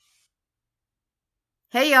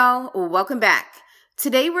Hey y'all, welcome back.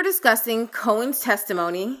 Today we're discussing Cohen's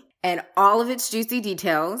testimony and all of its juicy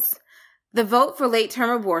details, the vote for late-term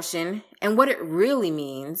abortion and what it really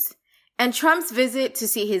means, and Trump's visit to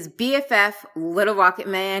see his BFF, Little Rocket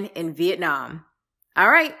Man, in Vietnam. All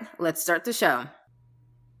right, let's start the show.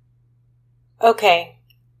 Okay,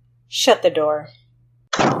 shut the door.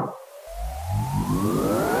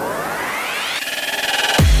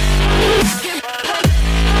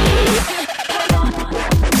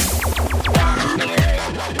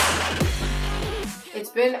 It's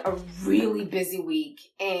been a really busy week,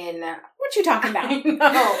 and What you talking about? I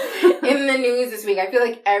know, in the news this week, I feel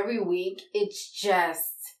like every week it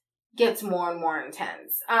just gets more and more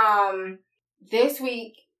intense. This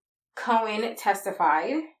week, Cohen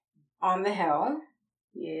testified on the Hill.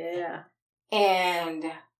 Yeah. And,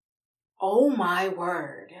 oh my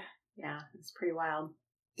word. Yeah, it's pretty wild.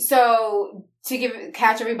 So, to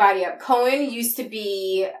catch everybody up, Cohen used to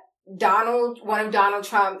be one of Donald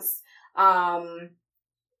Trump's,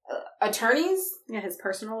 attorneys? Yeah, his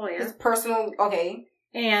personal lawyer. His personal, okay.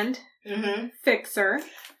 And fixer.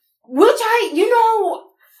 Which did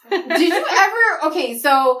you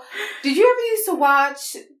ever used to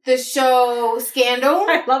watch the show Scandal?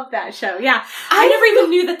 I love that show. Yeah. I never even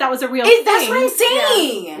knew that was a real thing. That's what I'm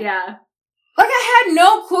saying. Yeah. Like, I had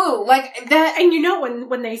no clue. Like, that. And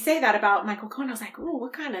when they say that about Michael Cohen, I was like, oh,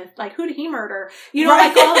 what kind of, like, who did he murder?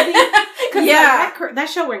 Right. Like, all of these. Cause that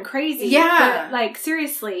show went crazy. Yeah. But, like,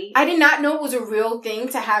 seriously. I did not know it was a real thing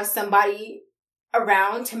to have somebody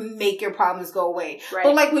around to make your problems go away. Right.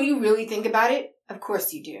 But, like, when you really think about it, of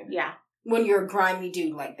course you do. Yeah. When you're a grimy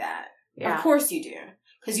dude like that. Yeah. Of course you do.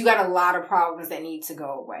 Because you got a lot of problems that need to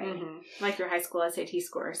go away. Mm-hmm. Like your high school SAT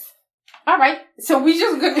scores. All right. So I guess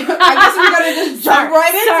we're going to just jump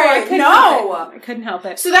right into it. I couldn't help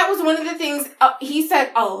it. So that was one of the things, he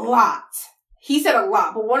said a lot.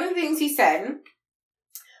 But one of the things he said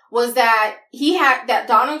was that that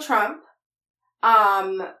Donald Trump,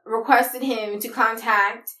 requested him to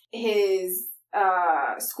contact his,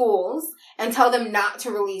 schools and tell them not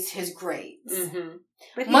to release his grades. Mm-hmm.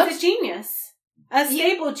 But he's a genius. A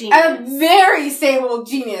stable genius. A very stable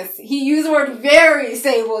genius. He used the word very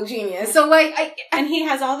stable genius. So, like, and he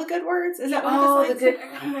has all the good words? Is that what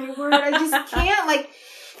oh my word. I just can't,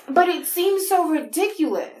 but it seems so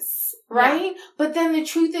ridiculous, right? Yeah. But then the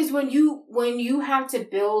truth is when you have to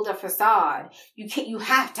build a facade, you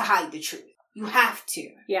have to hide the truth. You have to.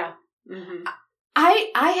 Yeah. Mm-hmm.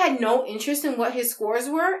 I had no interest in what his scores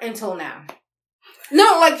were until now.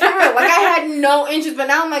 No, like, for real. Like, I had no interest, but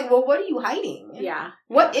now I'm like, well, what are you hiding? Yeah.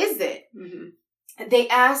 What is it? Mm-hmm. They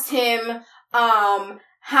asked him,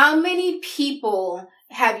 how many people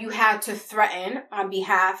have you had to threaten on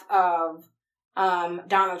behalf of,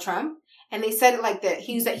 Donald Trump? And they said it like that.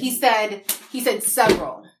 He said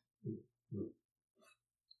several.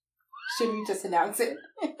 Should we just announce it?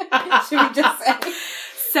 Should we just say?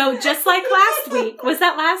 So just like last week, was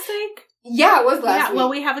that last week? Yeah, it was last week. Well,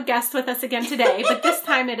 we have a guest with us again today, but this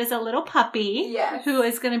time it is a little puppy who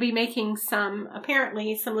is going to be making some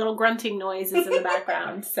little grunting noises in the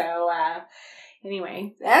background. So,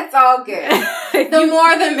 anyway. That's all good. The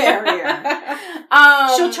more the merrier.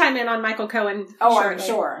 She'll chime in on Michael Cohen. Oh, I'm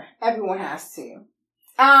sure. Everyone has to.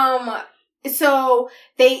 So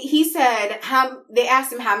they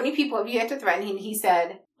asked him how many people have you had to threaten, and he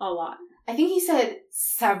said a lot. I think he said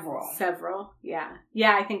several. Several, yeah.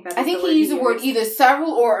 Yeah, I think he used the word either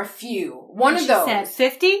several or a few. One of those. Said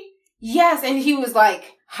 50? Yes, and he was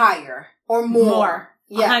like, higher or more.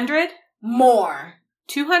 Yeah. 100? More.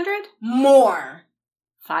 200? More.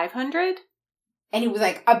 500? And he was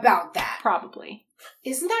like, about that. Probably.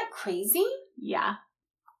 Isn't that crazy? Yeah.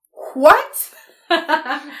 What?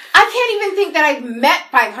 I can't even think that I've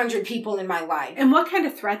met 500 people in my life. And what kind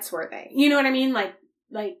of threats were they? You know what I mean? Like,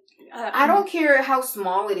 I don't care how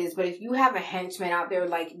small it is, but if you have a henchman out there,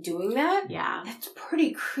 like, doing that, that's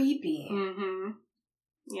pretty creepy. Mm-hmm.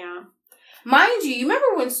 Yeah. Mind you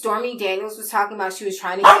remember when Stormy Daniels was talking about she was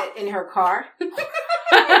trying to get in her car?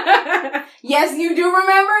 Yes, you do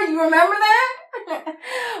remember? You remember that?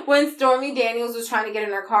 When Stormy Daniels was trying to get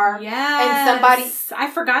in her car? Yes. And I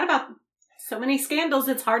forgot about so many scandals,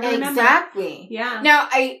 it's hard to remember. Exactly. Yeah. Now,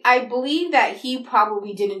 I believe that he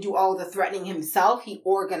probably didn't do all the threatening himself. He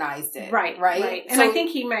organized it. Right. And so, I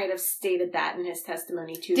think he might have stated that in his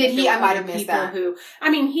testimony, too. Did he? I might have missed that.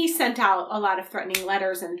 He sent out a lot of threatening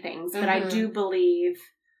letters and things, but I do believe,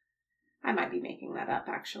 I might be making that up,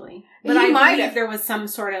 actually. But I believe there was some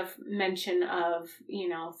sort of mention of,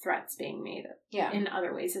 threats being made in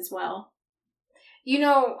other ways as well.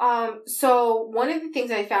 So one of the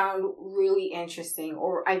things I found really interesting,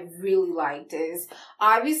 or I really liked, is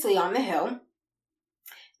obviously on the Hill,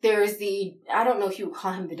 there's I don't know if you would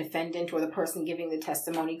call him the defendant or the person giving the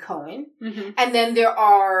testimony, Cohen. Mm-hmm. And then there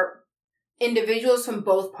are individuals from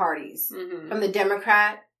both parties, mm-hmm. from the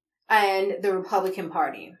Democrat and the Republican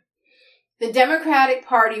Party. The Democratic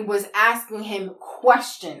Party was asking him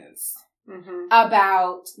questions mm-hmm.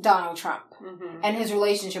 about Donald Trump mm-hmm. and his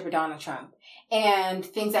relationship with Donald Trump and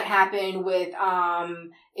things that happened with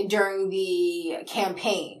during the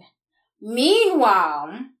campaign.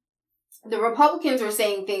 Meanwhile, the Republicans were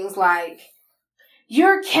saying things like,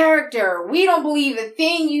 your character, we don't believe a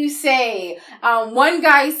thing you say. One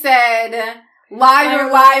guy said, liar,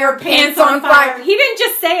 liar, pants on fire. He didn't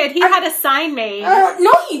just say it. He had a sign made.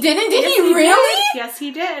 No, he didn't. Did he really? Yes,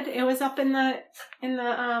 he did. It was up in the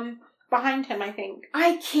behind him, I think.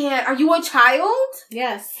 I can't. Are you a child?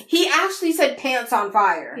 Yes. He actually said pants on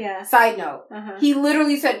fire. Yeah. Side note. Uh-huh. He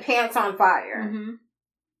literally said pants on fire. Mm-hmm.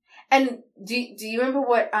 And do you remember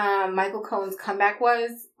what Michael Cohen's comeback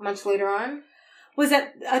was much later on? Was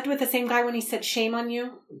that with the same guy when he said shame on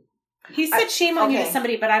you? He said shame on you to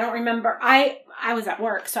somebody, but I don't remember. I was at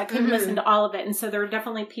work, so I couldn't mm-hmm. listen to all of it, and so there were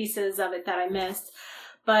definitely pieces of it that I missed.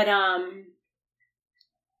 But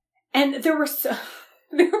and there were so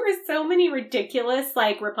many ridiculous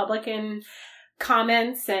Republican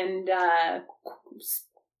comments and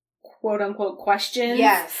quote unquote questions.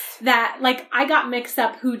 Yes. That I got mixed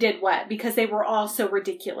up who did what because they were all so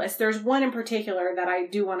ridiculous. There's one in particular that I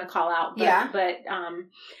do want to call out. But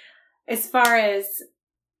as far as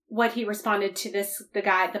what he responded to the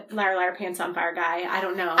guy, the liar, liar, pants on fire guy, I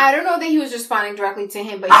don't know. I don't know that he was responding directly to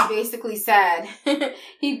him, but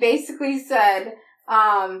he basically said,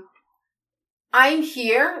 I'm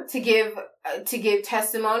here to give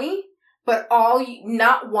testimony, but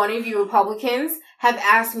not one of you Republicans have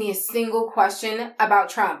asked me a single question about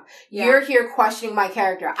Trump. Yeah. You're here questioning my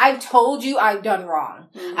character. I've told you I've done wrong.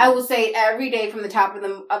 Mm-hmm. I will say it every day from the top of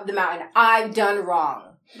the mountain. I've done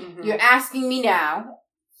wrong. Mm-hmm. You're asking me now.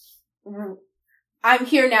 I'm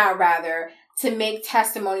here now, rather, to make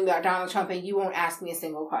testimony about Donald Trump, and you won't ask me a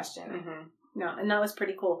single question. Mm-hmm. No, and that was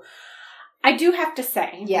pretty cool. I do have to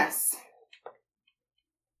say, yes,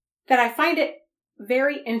 that I find it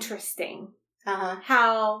very interesting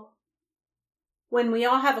how when we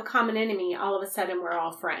all have a common enemy, all of a sudden we're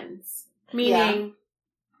all friends. Meaning,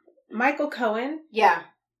 Michael Cohen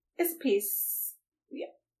is a piece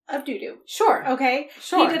of doo-doo. Sure. Okay?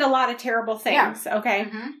 Sure. He did a lot of terrible things, okay?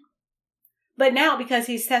 Mm-hmm. But now, because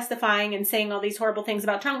he's testifying and saying all these horrible things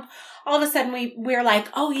about Trump, all of a sudden we're like,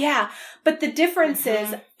 oh yeah. But the difference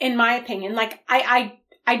mm-hmm. is, in my opinion,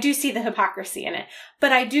 I do see the hypocrisy in it,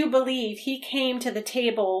 but I do believe he came to the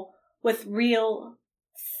table with real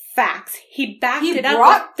facts. He backed it up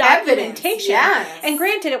with documentation. Yes. And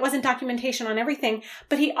granted, it wasn't documentation on everything,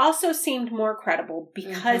 but he also seemed more credible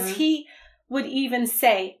because mm-hmm. he would even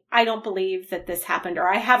say, I don't believe that this happened, or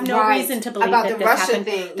I have no reason to believe that this happened.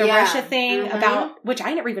 The Russia thing, mm-hmm. about, which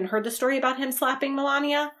I never even heard the story about him slapping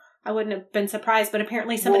Melania. I wouldn't have been surprised, but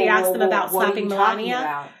apparently somebody asked them about slapping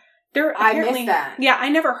Melania. I missed that. Yeah, I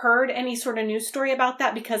never heard any sort of news story about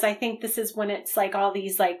that because I think this is when it's all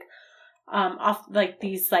these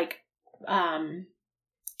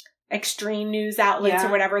extreme news outlets or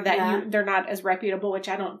whatever that they're not as reputable, which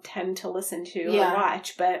I don't tend to listen to or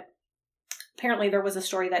watch. But apparently there was a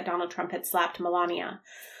story that Donald Trump had slapped Melania.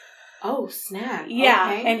 Oh, snap.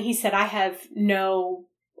 Yeah, okay. And he said, I have no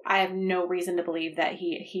reason to believe that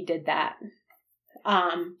he did that.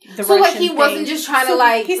 So Russian he wasn't just trying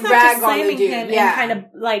to he's not rag just on the dude, him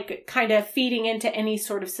and kind of feeding into any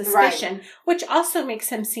sort of suspicion, which also makes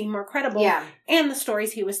him seem more credible. Yeah. And the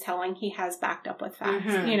stories he was telling, he has backed up with facts,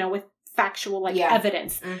 mm-hmm. With factual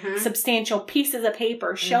evidence, mm-hmm. substantial pieces of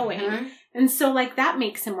paper showing, mm-hmm. and so that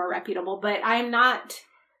makes him more reputable. But I'm not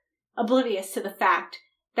oblivious to the fact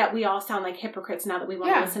that we all sound like hypocrites now that we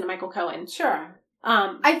want to listen to Michael Cohen. Sure.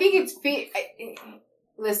 I think it's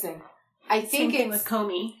listen. I think Same thing with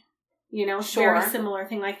Comey, very similar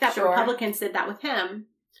thing like that. Sure. The Republicans did that with him.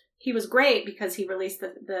 He was great because he released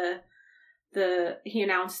he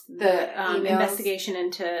announced the investigation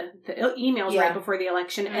into the emails right before the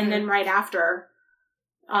election, mm-hmm. and then right after.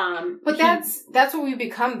 But that's what we've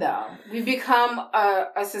become, though. We've become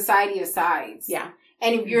a society of sides. Yeah,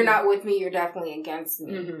 and if you're not with me, you're definitely against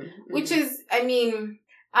me. Mm-hmm. Which is, I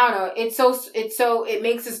don't know. It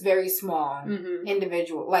makes us very small, mm-hmm.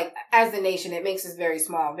 individual. As a nation, it makes us very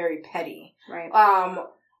small, very petty. Right.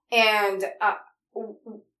 And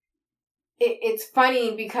it's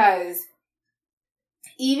funny because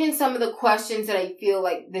even some of the questions that I feel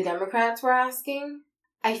like the Democrats were asking,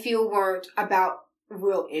 I feel weren't about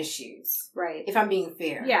real issues. Right. If I'm being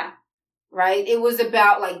fair. Yeah. Right? It was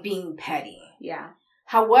about, like, being petty. Yeah.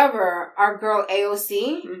 However, our girl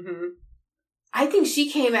AOC, I think she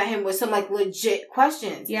came at him with some, like, legit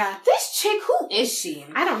questions. Yeah. This chick, who is she?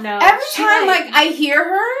 I don't know. Every time, like, I hear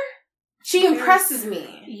her, she impresses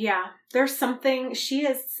me. Yeah. There's something, she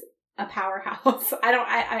is a powerhouse.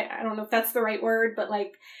 I don't know if that's the right word, but,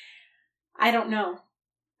 like, I don't know.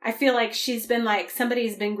 I feel like she's been like,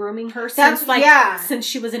 somebody's been grooming her since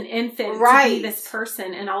she was an infant to be this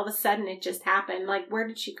person, and all of a sudden it just happened. Like, where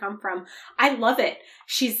did she come from? I love it.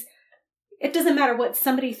 It doesn't matter what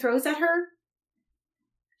somebody throws at her,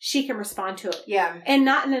 she can respond to it. Yeah. And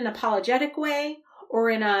not in an apologetic way or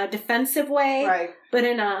in a defensive way, but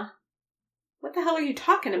in a, what the hell are you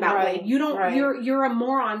talking about? Like, you don't, you're a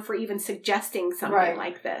moron for even suggesting something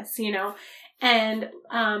like this, you know? And,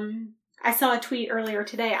 I saw a tweet earlier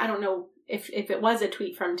today. I don't know if it was a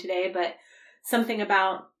tweet from today, but something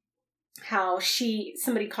about how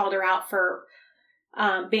somebody called her out for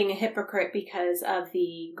being a hypocrite because of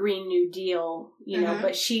the Green New Deal, you know,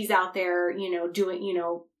 but she's out there, you know, doing, you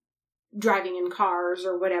know, driving in cars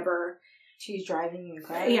or whatever. She's driving in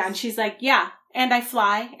cars? Yeah, and she's like, yeah, and I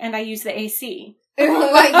fly and I use the AC.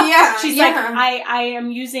 Like, yeah. She's like, I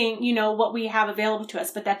am using, you know, what we have available to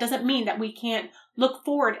us, but that doesn't mean that we can't look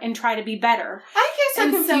forward and try to be better. I guess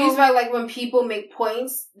I'm confused by, like, when people make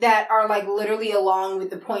points that are, like, literally along with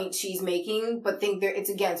the point she's making, but think it's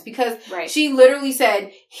against. Because she literally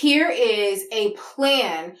said, here is a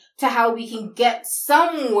plan to how we can get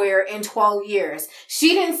somewhere in 12 years. She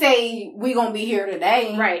didn't say, we gonna be here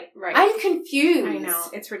today. Right. I'm confused. I know.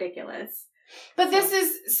 It's ridiculous. But this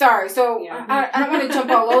is, sorry, so I don't want to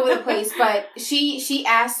jump all over the place, but she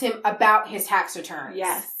asked him about his tax returns.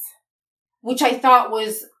 Yes. Which I thought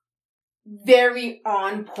was very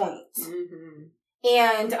on point.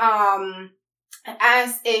 And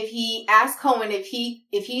he asked Cohen if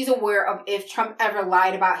he's aware of if Trump ever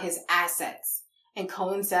lied about his assets. And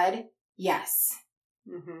Cohen said, yes.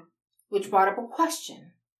 Which brought up a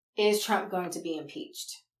question. Is Trump going to be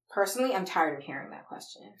impeached? Personally, I'm tired of hearing that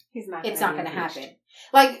question. He's not. It's not going to happen.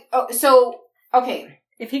 Like, okay.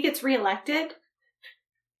 If he gets reelected,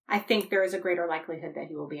 I think there is a greater likelihood that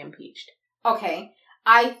he will be impeached. Okay.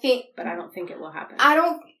 But I don't think it will happen.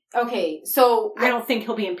 Okay, so I don't think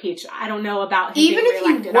he'll be impeached. I don't know about him even being if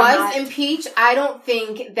reelected. He was impeached, I don't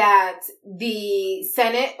think that the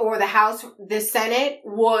Senate or the Senate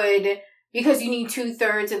would, because you need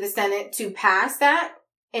 2/3 of the Senate to pass that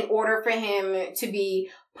in order for him to be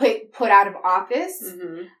put out of office,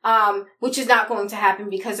 which is not going to happen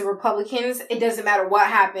because the Republicans, it doesn't matter what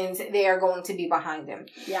happens, they are going to be behind him.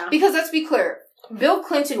 Yeah. Because let's be clear, Bill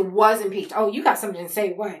Clinton was impeached. Oh, you got something to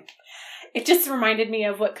say? What? It just reminded me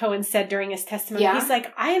of what Cohen said during his testimony. Yeah. He's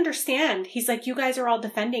like, I understand. He's like, you guys are all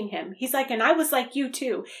defending him. He's like, and I was like you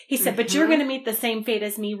too. He said, but you're going to meet the same fate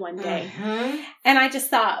as me one day. And I just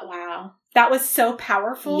thought, wow, that was so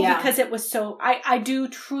powerful because it was so, I do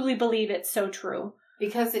truly believe it's so true.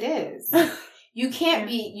 Because it is. You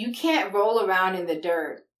can't roll around in the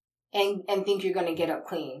dirt and think you're going to get up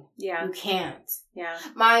clean. Yeah. You can't. Yeah.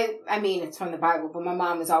 It's from the Bible, but my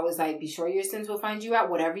mom was always like, be sure your sins will find you out.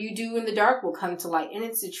 Whatever you do in the dark will come to light. And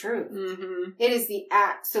it's the truth. It is the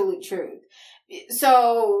absolute truth.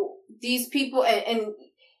 So these people, and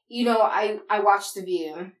you know, I watch The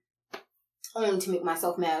View. Only to make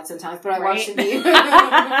myself mad sometimes, but I watch The View.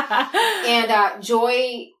 And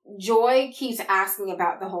Joy keeps asking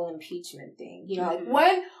about the whole impeachment thing. You know,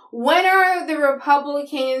 like when are the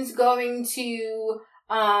Republicans going to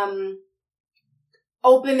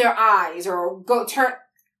open their eyes or go turn?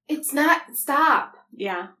 It's not. Stop.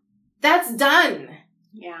 Yeah, that's done.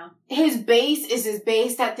 Yeah, his base is his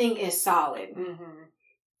base. That thing is solid.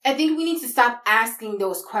 I think we need to stop asking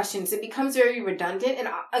those questions. It becomes very redundant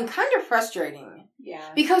and kind of frustrating. Yeah.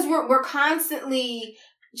 Because we're constantly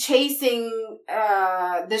chasing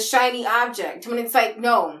the shiny object when it's like,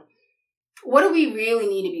 no, what do we really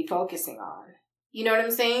need to be focusing on? You know what I'm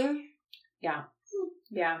saying? Yeah.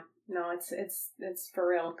 Yeah. No, it's for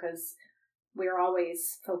real because we're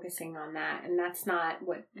always focusing on that, and that's not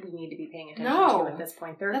what we need to be paying attention to at this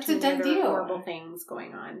point. There are too many horrible things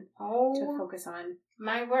going on to focus on.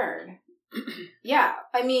 My word. Yeah,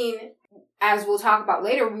 I mean, as we'll talk about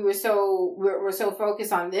later, we're so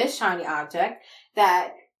focused on this shiny object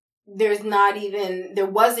that there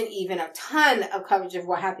wasn't even a ton of coverage of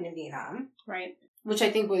what happened in Vietnam. Right. Which I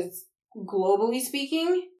think was, globally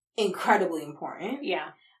speaking, incredibly important. Yeah.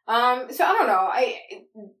 So I don't know.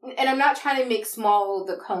 And I'm not trying to make small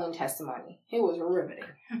the Cohen testimony. It was riveting.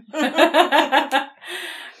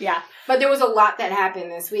 Yeah. But there was a lot that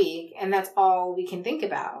happened this week, and that's all we can think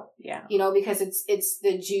about. Yeah. You know, because it's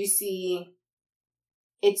the juicy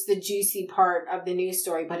part of the news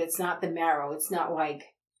story, but it's not the marrow. It's not like,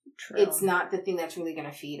 true. It's not the thing that's really going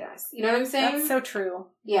to feed us. You know what I'm saying? That's so true.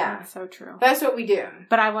 Yeah. That's so true. That's what we do.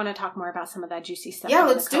 But I want to talk more about some of that juicy stuff. Yeah,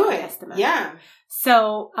 let's do it. Yeah.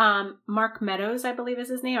 So, Mark Meadows, I believe is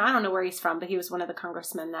his name. I don't know where he's from, but he was one of the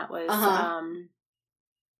congressmen that was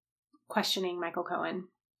questioning Michael Cohen.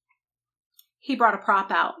 He brought a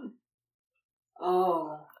prop out.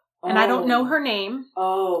 Oh. And I don't know her name.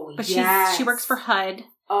 Oh, but she works for HUD.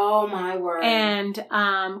 Oh, my word. And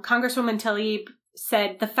Congresswoman Tlaib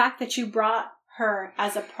said the fact that you brought her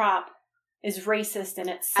as a prop is racist in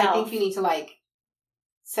itself. I think you need to,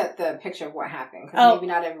 set the picture of what happened, because maybe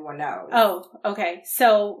not everyone knows. Oh, okay.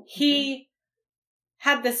 So he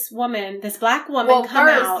had this black woman come out.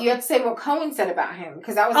 Well, first, you have to say what Cohen said about him,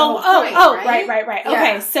 because that was the whole point, right. Yeah.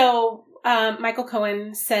 Okay, so Michael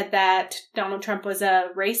Cohen said that Donald Trump was a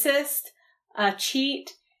racist, a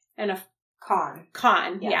cheat, and a con.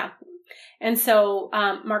 Yeah. And so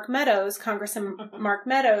Congressman Mark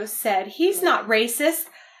Meadows said he's not racist.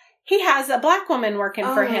 He has a black woman working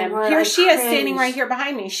for him. Lord, Here she is standing right here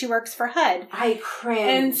behind me. She works for HUD. I cringe.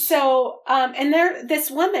 And so,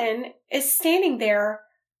 this woman is standing there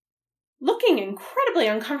looking incredibly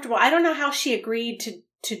uncomfortable. I don't know how she agreed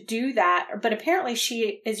to do that, but apparently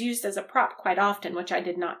she is used as a prop quite often, which I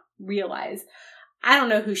did not realize. I don't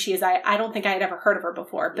know who she is. I don't think I had ever heard of her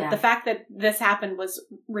before, but the fact that this happened was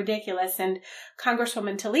ridiculous. And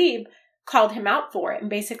Congresswoman Tlaib called him out for it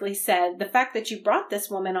and basically said, the fact that you brought this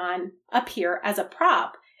woman on up here as a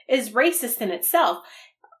prop is racist in itself.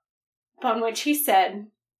 Upon which he said,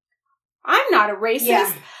 I'm not a racist.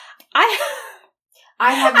 Yeah.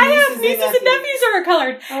 I have nieces and nephews who are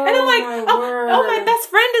colored. And I'm like, my best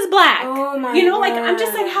friend is black. Oh my word. I'm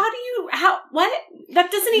just like, what?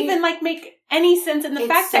 That doesn't even make any sense. And the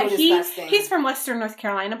fact that he's from Western North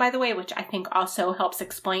Carolina, by the way, which I think also helps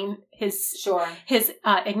explain his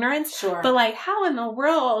ignorance. Sure. But how in the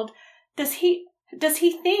world does he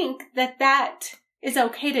think that is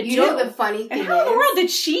okay to do? You know the funny thing is, and how in the world did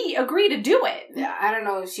she agree to do it? Yeah, I don't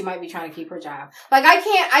know. She might be trying to keep her job.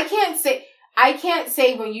 I can't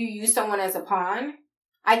say when you use someone as a pawn,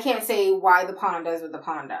 I can't say why the pawn does what the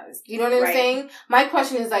pawn does. You know what I'm saying? My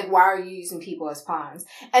question is why are you using people as pawns?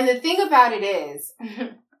 And the thing about it is,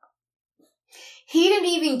 he didn't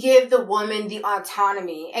even give the woman the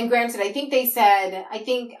autonomy. And granted, I think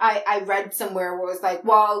I read somewhere where it was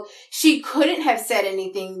well, she couldn't have said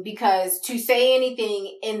anything because to say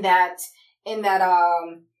anything in that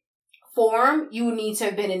form, you would need to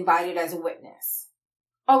have been invited as a witness.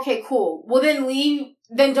 Okay, cool. Well,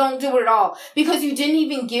 then don't do it at all. Because you didn't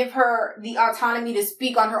even give her the autonomy to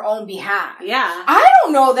speak on her own behalf. Yeah. I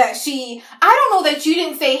don't know that you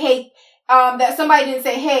didn't say, hey, that somebody didn't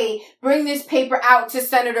say, hey, bring this paper out to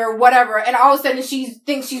Senator whatever, and all of a sudden she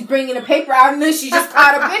thinks she's bringing a paper out and then she's just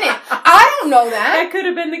caught up in it. I don't know that. That could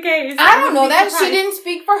have been the case. I don't know that. She didn't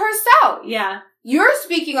speak for herself. Yeah. You're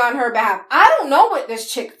speaking on her behalf. I don't know what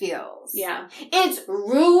this chick feels. Yeah. It's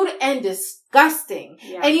rude and disgusting.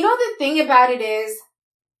 Yeah. And you know the thing about it is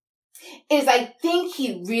I think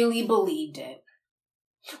he really believed it,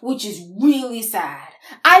 which is really sad.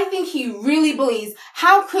 I think he really believes,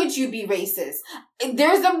 how could you be racist?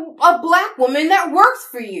 There's a black woman that works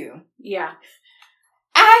for you. Yeah.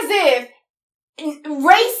 As if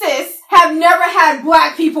racists have never had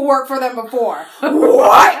black people work for them before.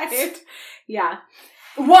 What? Yeah.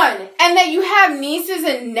 One, and that you have nieces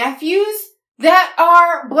and nephews that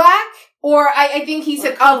are black, or I think he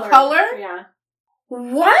said of color. Yeah.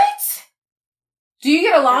 What? Do you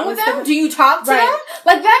get along with them? Do you talk to them?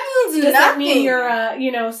 That means nothing. Does that mean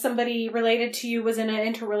you're, somebody related to you was in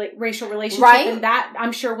an interracial relationship? Right. And that,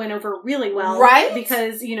 I'm sure, went over really well. Right.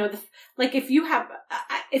 Because, if you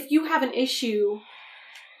have an issue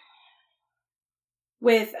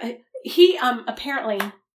with, he, apparently,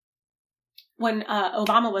 when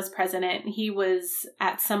Obama was president, he was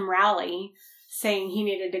at some rally saying he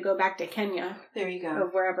needed to go back to Kenya. There you go. Or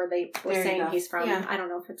wherever they were saying he's from. Yeah. I don't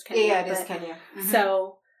know if it's Kenya. Yeah, it is Kenya. Mm-hmm.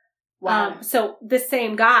 So, so the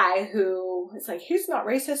same guy who is he's not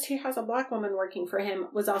racist, he has a black woman working for him,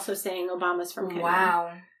 was also saying Obama's from Kenya.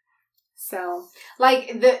 Wow. So,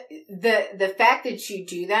 the fact that you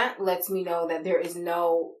do that lets me know that there is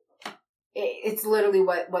no. It's literally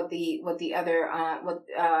what did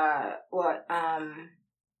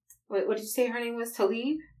you say her name was?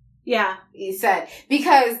 Tlaib? Yeah. He said,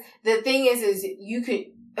 because the thing is you could,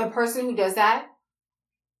 a person who does that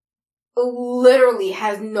literally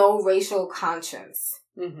has no racial conscience.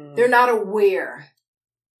 Mm-hmm. They're not aware.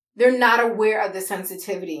 They're not aware of the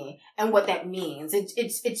sensitivity and what that means.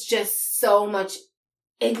 It's just so much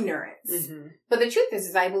ignorance. Mm-hmm. But the truth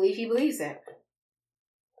is I believe he believes it.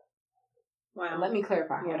 Wow. Let me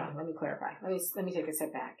clarify. Hold on. Let me clarify. Let me take a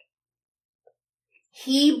step back.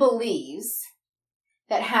 He believes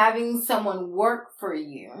that having someone work for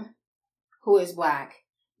you who is black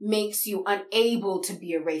makes you unable to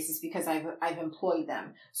be a racist because I've employed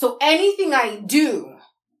them. So anything I do,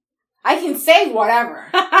 I can say whatever.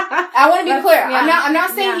 I want to be clear. Yeah. I'm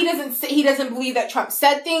not saying he doesn't believe that Trump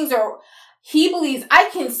said things, or he believes I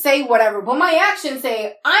can say whatever, but my actions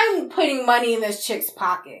say I'm putting money in this chick's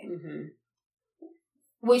pocket. Mm-hmm.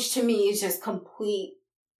 Which to me is just complete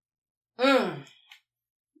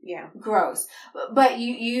gross. But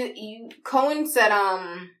you Cohen said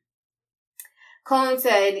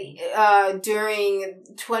during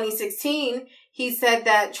 2016, he said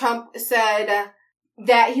that Trump said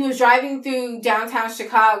that he was driving through downtown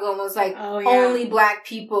Chicago and was like, only black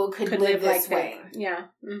people could live this like way. That. Yeah.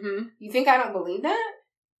 Mm-hmm. You think I don't believe that?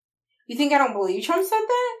 You think I don't believe Trump said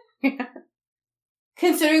that? Yeah.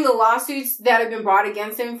 Considering the lawsuits that have been brought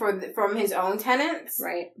against him from his own tenants.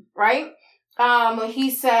 Right. Right? He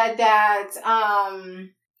said that, I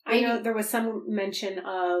know there was some mention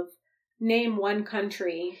of name one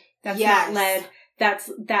country that's not led, that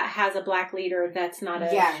has a black leader that's not a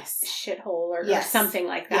shithole or something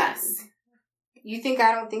like that. Yes. You think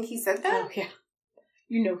I don't think he said that? Oh, yeah.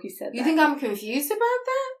 You know he said that. You think I'm confused about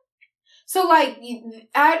that? So, like,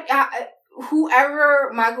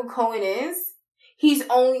 whoever Michael Cohen is, he's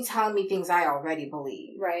only telling me things I already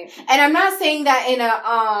believe. Right. And I'm not saying that in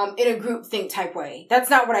a groupthink type way.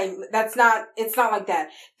 It's not like that.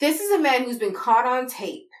 This is a man who's been caught on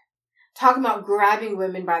tape talking about grabbing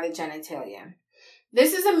women by the genitalia.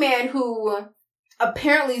 This is a man who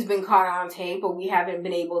apparently has been caught on tape, but we haven't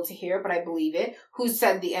been able to hear, but I believe it, who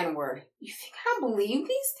said the N-word. You think I don't believe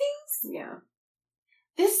these things? Yeah.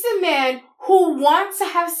 This is a man who wants to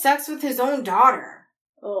have sex with his own daughter.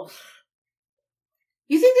 Ugh.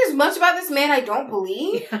 You think there's much about this man I don't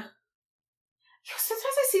believe? Yeah. Yo, sometimes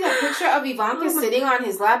I see that picture of Ivanka sitting on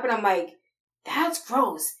his lap and I'm like, that's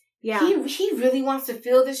gross. Yeah. He really wants to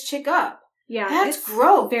fill this chick up. Yeah. That's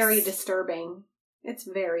gross. Very disturbing. It's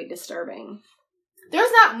very disturbing.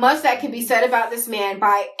 There's not much that can be said about this man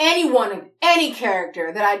by anyone of any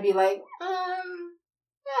character that I'd be like,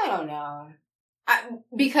 I don't know.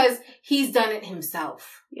 Because he's done it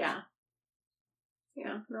himself. Yeah.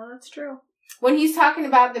 Yeah, no, that's true. When he's talking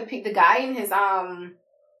about the guy in his,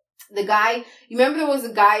 you remember there was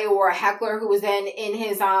a guy or a heckler who was in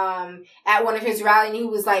his, at one of his rallies and he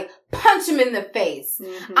was like, punch him in the face.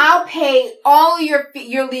 Mm-hmm. I'll pay all your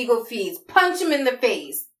legal fees. Punch him in the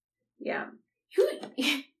face. Yeah.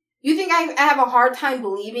 You think I have a hard time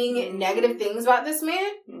believing negative things about this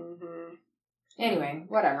man? Mm-hmm. Anyway,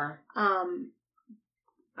 whatever.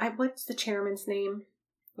 What's the chairman's name?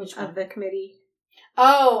 Which one? Of the committee?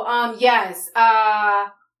 Oh, yes.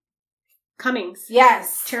 Cummings.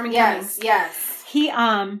 Yes. Chairman Cummings. Yes. He,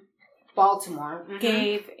 Baltimore. Mm-hmm.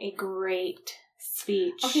 Gave a great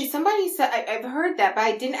speech. Okay, somebody said, I've heard that, but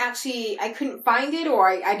I couldn't find it or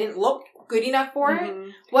I didn't look good enough for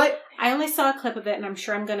it. What? I only saw a clip of it and I'm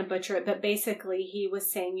sure I'm going to butcher it, but basically he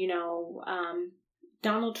was saying,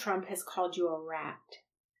 Donald Trump has called you a rat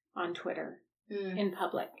on Twitter in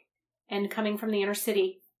public. And coming from the inner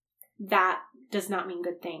city, that does not mean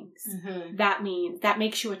good things. Mm-hmm. That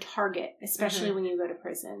makes you a target, especially when you go to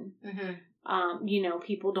prison. Mm-hmm.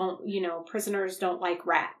 People don't, prisoners don't like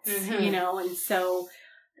rats, and so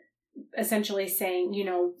essentially saying,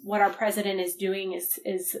 what our president is doing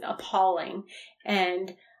is appalling.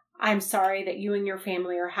 And I'm sorry that you and your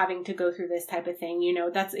family are having to go through this type of thing.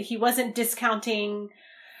 He wasn't discounting.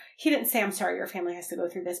 He didn't say, I'm sorry your family has to go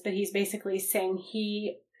through this, but he's basically saying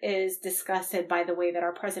he is disgusted by the way that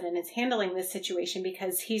our president is handling this situation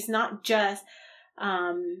because he's not just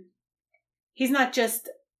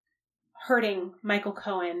hurting Michael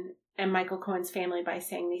Cohen and Michael Cohen's family by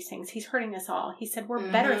saying these things. He's hurting us all. He said,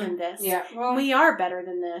 we're better than this. Yeah. Well, we are better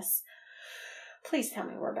than this. Please tell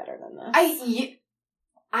me we're better than this.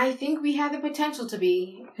 I think we have the potential to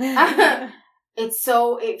be.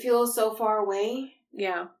 It feels so far away.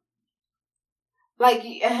 Yeah. Like,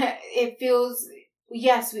 it feels,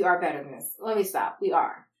 yes, we are better than this. Let me stop. We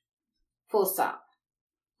are. Full stop.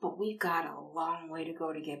 But we've got a long way to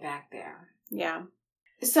go to get back there. Yeah.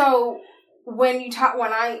 So, when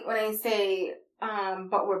I say,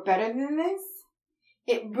 but we're better than this,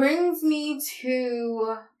 it brings me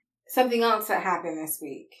to something else that happened this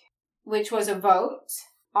week, which was a vote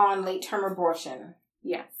on late-term abortion.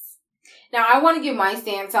 Yes. Now, I want to give my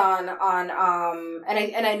stance on and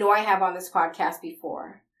I know I have on this podcast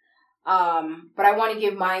before, but I want to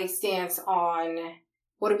give my stance on,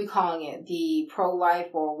 what are we calling it? The pro-life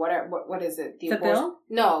or whatever, what is it? The bill?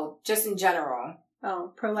 No, just in general.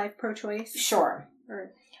 Oh, pro-life, pro-choice? Sure.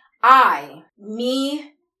 Or...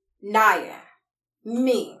 Naya,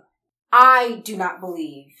 I do not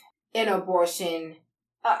believe in abortion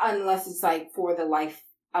unless it's like for the life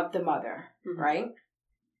of the mother, right?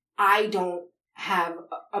 I don't have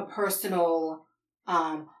a personal,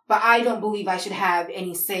 but I don't believe I should have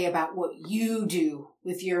any say about what you do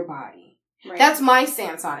with your body. Right. That's my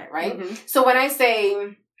stance on it, right? Mm-hmm. So when I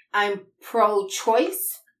say I'm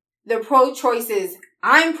pro-choice, the pro-choice is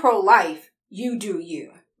I'm pro-life, you do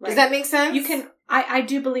you. Right. Does that make sense? You can. I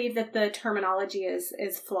do believe that the terminology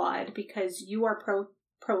is flawed because you are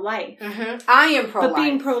pro-life. Mm-hmm. I am pro-life. But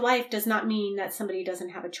being pro-life does not mean that somebody doesn't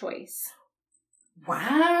have a choice.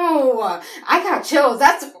 Wow. I got chills.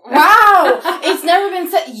 That's, wow. It's never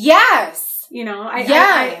been said. Yes. You know,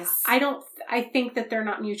 yes. I think that they're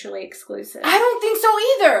not mutually exclusive. I don't think so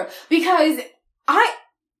either because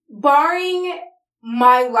barring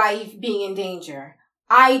my life being in danger,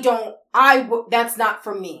 that's not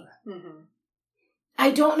for me. Mm-hmm.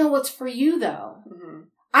 I don't know what's for you though. Mm-hmm.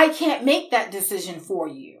 I can't make that decision for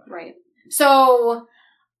you. Right. So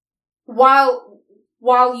while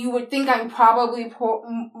you would think I'm probably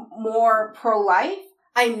more pro-life,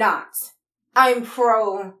 I'm not. I'm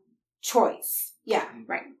pro-choice. Yeah.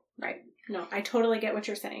 Right. No, I totally get what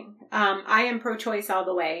you're saying. I am pro-choice all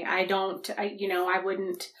the way. I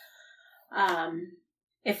wouldn't,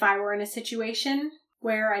 if I were in a situation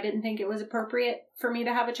where I didn't think it was appropriate for me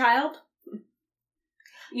to have a child,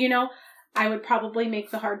 I would probably make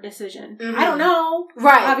the hard decision. Mm-hmm. I don't know.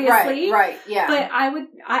 Right. Obviously. Right. Yeah. But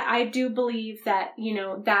I do believe that,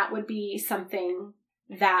 that would be something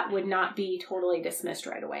that would not be totally dismissed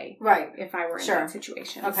right away. Right. If I were in that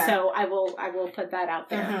situation. Okay. So I will put that out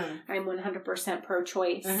there. Mm-hmm. I'm 100%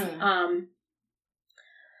 pro-choice. Mm-hmm.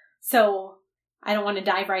 So I don't want to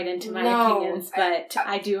dive right into my opinions, but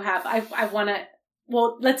I do have, I want to,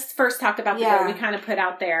 well, let's first talk about the bill. We kind of put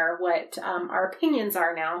out there what our opinions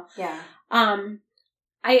are now. Yeah.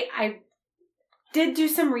 I did do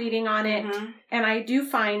some reading on it, and I do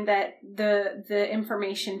find that the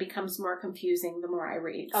information becomes more confusing the more I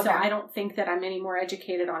read. Okay. So I don't think that I'm any more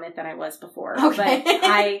educated on it than I was before.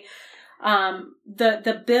 Okay. But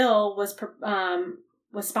the bill was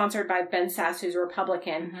sponsored by Ben Sasse, who's a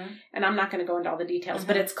Republican, and I'm not going to go into all the details,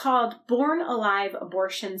 but it's called Born Alive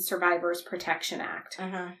Abortion Survivors Protection Act.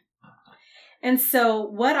 And so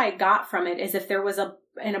what I got from it is if there was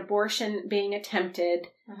an abortion being attempted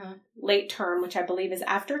late term, which I believe is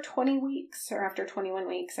after 20 weeks or after 21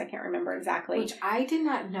 weeks, I can't remember exactly. Which I did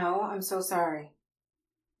not know, I'm so sorry,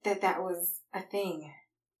 that was a thing.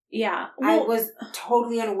 Yeah. Well, I was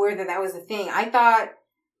totally unaware that was a thing. I thought it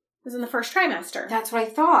was in the first trimester. That's what I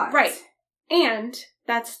thought. Right. And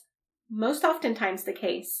that's most oftentimes the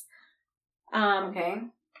case. Okay.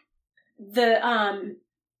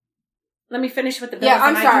 Let me finish with the bills. Yeah,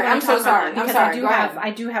 I'm sorry. I'm so sorry. Because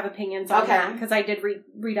I do have opinions on that because I did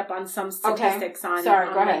read up on some statistics on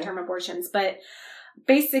late-term abortions. But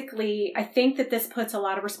basically, I think that this puts a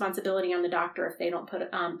lot of responsibility on the doctor if they don't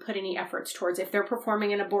put any efforts towards if they're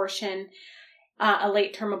performing an abortion, a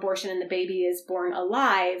late-term abortion, and the baby is born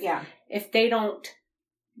alive. Yeah. If they don't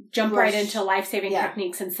jump right into life-saving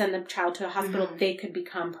techniques and send the child to a hospital, they could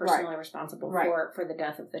become personally responsible for the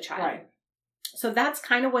death of the child. Right. So that's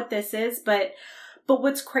kind of what this is, but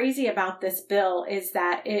what's crazy about this bill is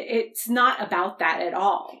that it's not about that at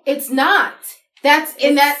all. It's not. It's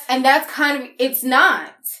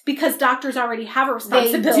not. Because doctors already have a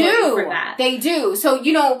responsibility for that. They do. So,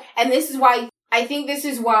 and this is why, I think this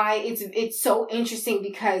is why it's so interesting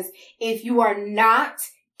because if you are not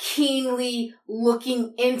keenly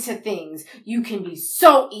looking into things, you can be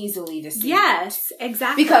so easily deceived. Yes,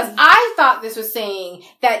 exactly. Because I thought this was saying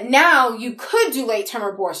that now you could do late-term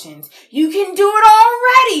abortions. You can do it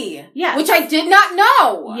already. Yes. Which I did not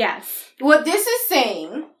know. Yes. What this is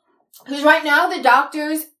saying, because right now the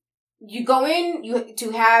doctors, you go in to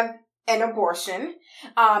have an abortion.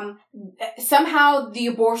 Somehow the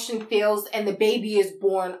abortion fails and the baby is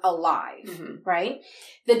born alive, right?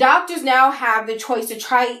 The doctors now have the choice to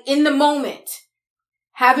try in the moment,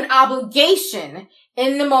 have an obligation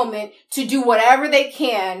in the moment to do whatever they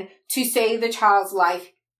can to save the child's life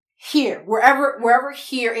here, wherever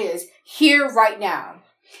here is, here right now.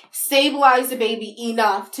 Stabilize the baby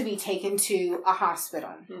enough to be taken to a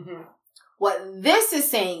hospital. What this is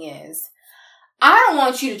saying is, I don't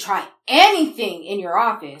want you to try anything in your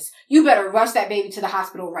office. You better rush that baby to the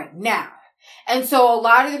hospital right now. And so a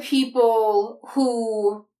lot of the people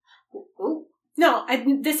who... No,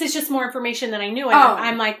 this is just more information than I knew.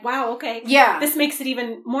 I'm like, wow, okay. Yeah. This makes it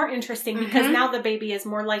even more interesting because now the baby is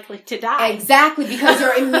more likely to die. Exactly, because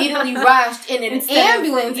they're immediately rushed in an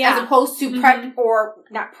ambulance as opposed to prep or,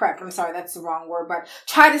 not prep, I'm sorry, that's the wrong word, but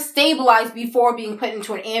try to stabilize before being put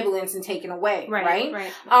into an ambulance and taken away,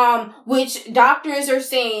 right? Which doctors are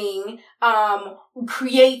saying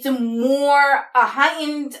creates a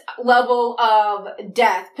heightened level of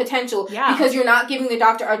death potential because you're not giving the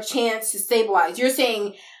doctor a chance to stabilize. You're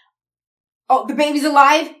saying, oh, the baby's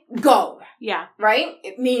alive? Go. Yeah. Right?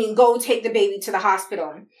 Meaning go take the baby to the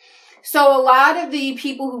hospital. So a lot of the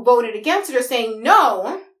people who voted against it are saying,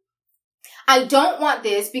 no, I don't want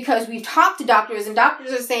this because we've talked to doctors and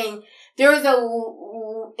doctors are saying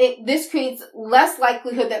this creates less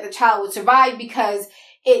likelihood that the child would survive because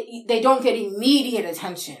they don't get immediate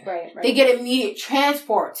attention. Right. They get immediate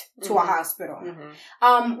transport to a hospital.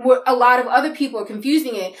 Where a lot of other people are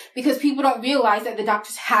confusing it because people don't realize that the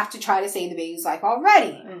doctors have to try to save the baby's life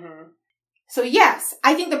already. So yes,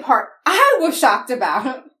 I think the part I was shocked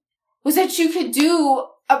about was that you could do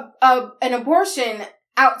an abortion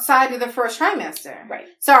outside of the first trimester. Right.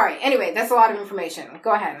 Sorry. Anyway, that's a lot of information.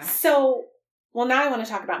 Go ahead. So, well, now I want to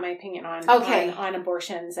talk about my opinion on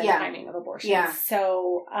abortions and timing of abortions. Yeah.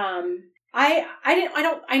 So,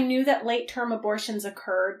 I knew that late term abortions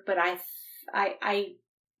occurred, but I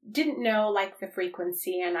didn't know like the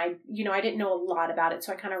frequency and I didn't know a lot about it.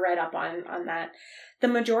 So I kind of read up on that. The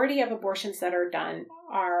majority of abortions that are done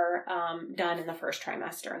are, done in the first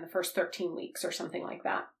trimester, in the first 13 weeks or something like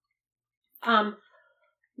that.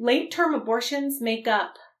 Late term abortions make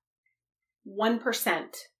up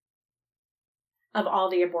 1% of all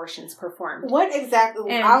the abortions performed. What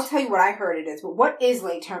exactly? I'll tell you what I heard it is, but what is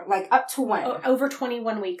late term? Like up to when? Over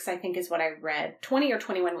 21 weeks, I think is what I read. 20 or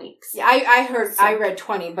 21 weeks. Yeah, I read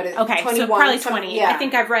 20, but it's 21. So probably 20. Yeah. I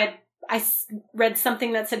think I read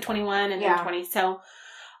something that said 21 and then 20. So,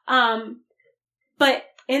 but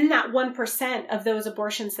in that 1% of those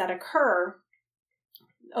abortions that occur,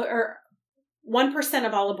 or 1%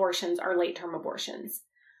 of all abortions are late term abortions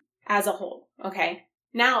as a whole. Okay.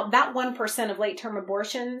 Now, that 1% of late-term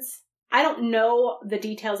abortions, I don't know the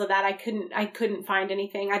details of that. I couldn't find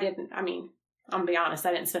anything. I'm going to be honest,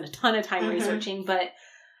 I didn't spend a ton of time researching, but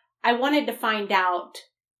I wanted to find out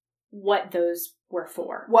what those were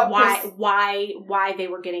for. Why they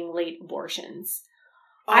were getting late abortions.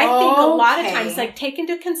 I think a lot of times, like, take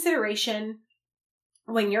into consideration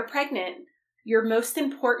when you're pregnant, your most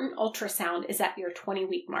important ultrasound is at your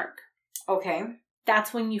 20-week mark. Okay.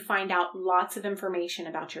 That's when you find out lots of information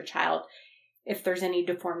about your child. If there's any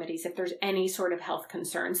deformities, if there's any sort of health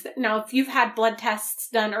concerns. Now, if you've had blood tests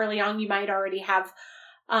done early on, you might already have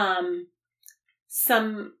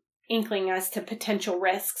some inkling as to potential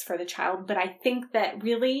risks for the child. But I think that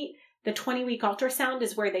really the 20-week ultrasound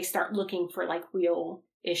is where they start looking for like real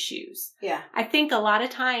issues. Yeah. I think a lot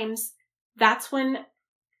of times that's when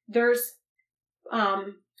there's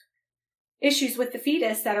issues with the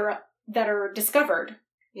fetus that are discovered.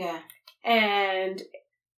 Yeah. And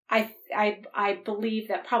I believe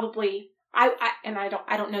that probably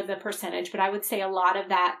I don't know the percentage, but I would say a lot of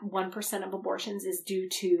that 1% of abortions is due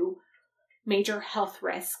to major health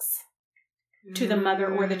risks to the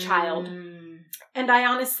mother or the child. And I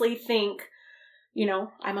honestly think,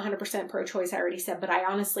 I'm 100% pro-choice, I already said, but I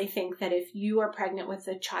honestly think that if you are pregnant with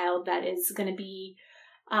a child that is going to be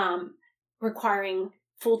requiring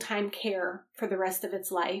full-time care for the rest of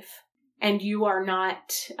its life, and you are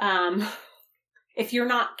not, if you're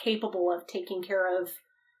not capable of taking care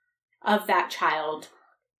of that child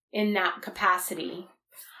in that capacity,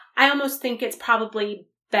 I almost think it's probably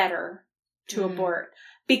better to abort,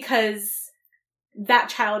 because that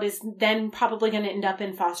child is then probably going to end up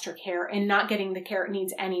in foster care and not getting the care it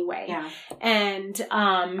needs anyway. Yeah. And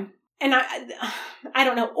I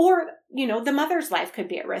don't know, or, the mother's life could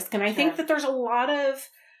be at risk. And I think that there's a lot of,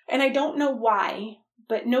 and I don't know why,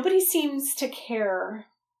 but nobody seems to care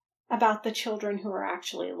about the children who are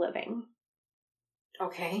actually living.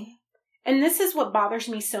 Okay. And this is what bothers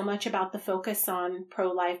me so much about the focus on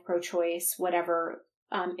pro-life, pro-choice, whatever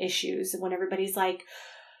issues. When everybody's like,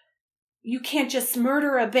 you can't just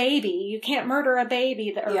murder a baby. You can't murder a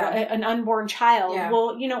baby or an unborn child. Yeah.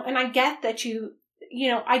 Well, and I get that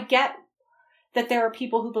I get that there are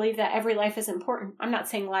people who believe that every life is important. I'm not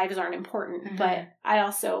saying lives aren't important, but I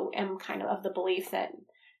also am kind of the belief that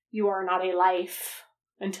you are not a life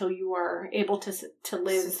until you are able to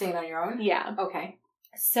live. Sustain on your own? Yeah. Okay.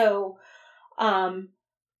 So,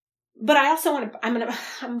 But I also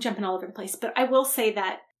I'm jumping all over the place, but I will say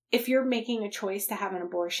that if you're making a choice to have an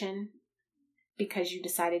abortion because you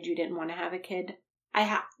decided you didn't want to have a kid,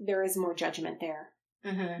 there is more judgment there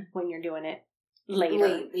when you're doing it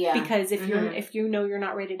later. Because if you know you're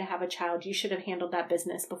not ready to have a child, you should have handled that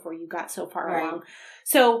business before you got so far along.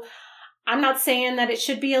 So I'm not saying that it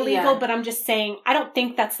should be illegal, but I'm just saying I don't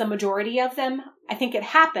think that's the majority of them. I think it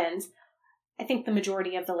happens. I think the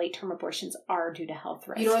majority of the late-term abortions are due to health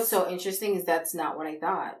risks. You know what's so interesting is that's not what I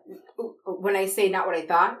thought. When I say not what I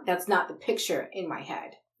thought, that's not the picture in my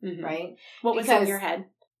head, right? What was in your head?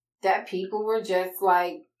 That people were just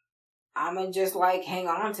like, I'm going to just like hang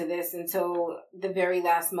on to this until the very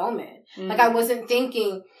last moment. Like I wasn't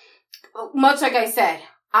thinking, much like I said,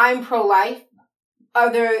 I'm pro-life. I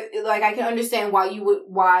can understand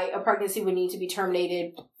why a pregnancy would need to be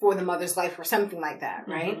terminated for the mother's life or something like that,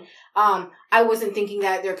 right? I wasn't thinking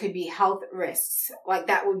that there could be health risks. Like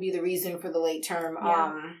that would be the reason for the late term,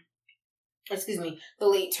 the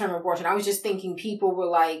late term abortion. I was just thinking people were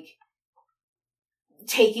like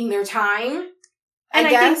taking their time. And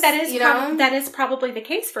I think that is probably the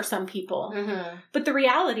case for some people. But the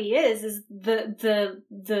reality is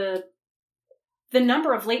the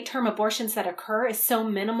number of late-term abortions that occur is so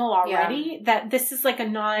minimal already that this is like a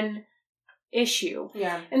non-issue.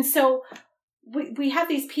 Yeah. And so we have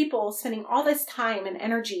these people spending all this time and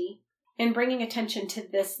energy in bringing attention to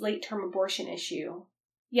this late-term abortion issue.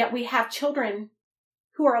 Yet we have children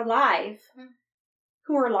who are alive,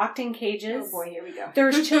 who are locked in cages. Oh boy, here we go.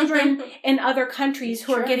 There's children in other countries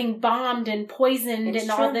who are getting bombed and poisoned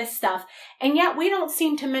all this stuff. And yet we don't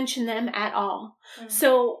seem to mention them at all.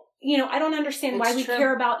 So, I don't understand why we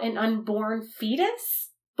care about an unborn fetus,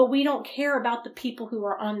 but we don't care about the people who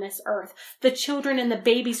are on this earth, the children and the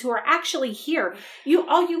babies who are actually here.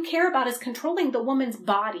 All you care about is controlling the woman's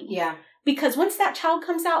body. Yeah. Because once that child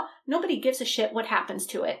comes out, nobody gives a shit what happens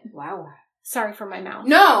to it. Wow. Sorry for my mouth.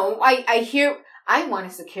 No, I want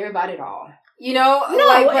us to care about it all.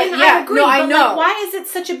 I agree. No, I know. Why is it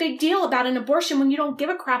such a big deal about an abortion when you don't give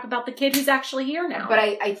a crap about the kid who's actually here now? But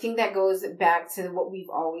I think that goes back to what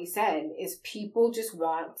we've always said, is people just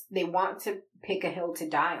want to pick a hill to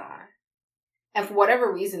die on. And for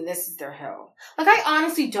whatever reason, this is their hill. Like, I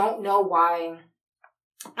honestly don't know why.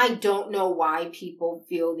 I don't know why people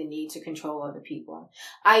feel the need to control other people.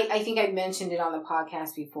 I think I mentioned it on the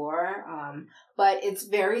podcast before, but it's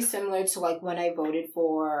very similar to like when I voted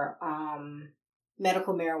for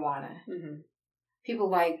medical marijuana.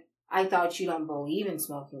 People I thought you don't believe in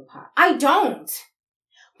smoking pot. I don't.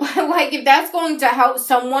 But if that's going to help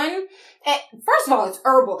someone, first of all, it's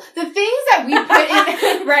herbal. The things that we put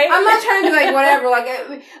in, right? I'm not trying to be whatever,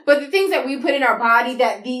 but the things that we put in our body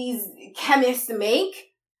that these chemists make,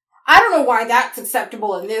 I don't know why that's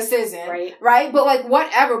acceptable and this isn't. Right? But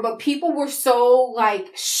whatever. But people were so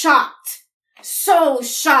shocked. So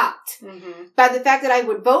shocked by the fact that I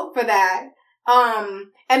would vote for that.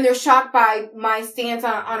 And they're shocked by my stance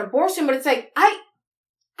on abortion. But it's I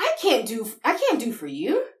can't do for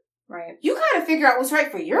you. Right. You gotta figure out what's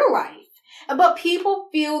right for your life. But people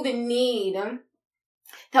feel the need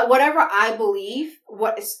that whatever I believe,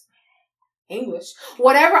 whatever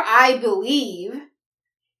I believe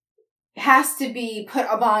has to be put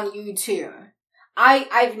upon you too.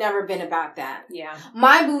 I've never been about that. Yeah.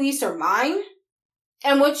 My beliefs are mine.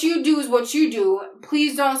 And what you do is what you do.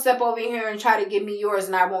 Please don't step over here and try to give me yours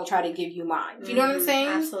and I won't try to give you mine. Do you know what I'm saying?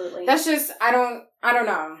 Absolutely. That's just, I don't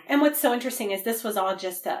know. And what's so interesting is this was all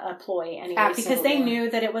just a ploy anyway. Absolutely. Because they knew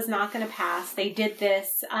that it was not going to pass. They did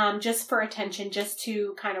this just for attention, just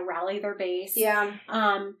to kind of rally their base. Yeah.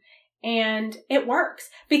 And it works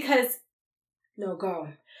because... No, go.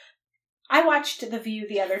 I watched The View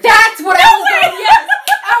the other day. That's what I was saying. Yes.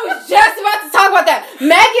 I was just about to talk about that.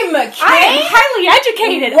 Meghan McCain. I am highly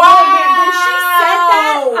educated. Wow.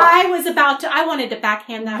 When she said that, I wanted to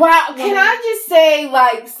backhand that. Wow. Can I just say,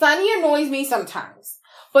 Sunny annoys me sometimes.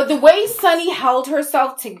 But the way Sunny held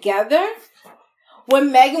herself together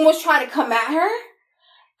when Meghan was trying to come at her,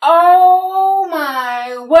 oh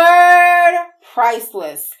my word,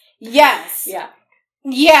 priceless. Yes. Yeah.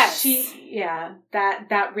 Yes.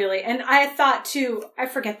 That really, and I thought too, I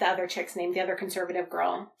forget the other chick's name, the other conservative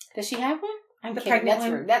girl. Does she have one? I'm the pregnant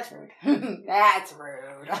one. That's rude. That's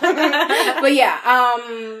rude. But yeah,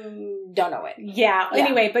 don't know it. Yeah.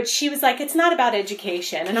 Anyway, but she was like, it's not about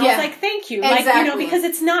education. And I was like, thank you. Exactly. Because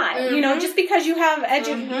it's not, just because you have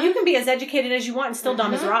you can be as educated as you want and still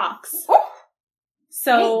dumb as rocks. Oh.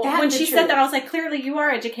 So when she said that, I was like, clearly you are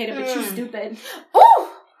educated, but you're stupid.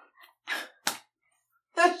 Oh!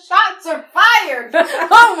 The shots are fired.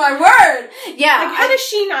 Oh my word. Yeah. Like,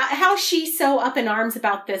 how is she so up in arms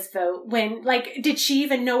about this vote when, like, did she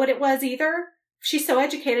even know what it was either? She's so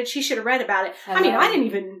educated, she should have read about it. I mean, I didn't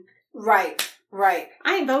even. Right. I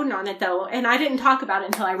ain't voting on it though, and I didn't talk about it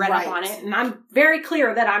until I read up on it, and I'm very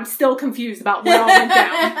clear that I'm still confused about what all went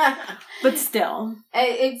down. But still.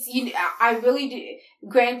 It's, I really do.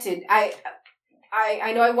 Granted, I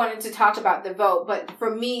know I wanted to talk about the vote, but for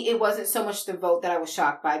me, it wasn't so much the vote that I was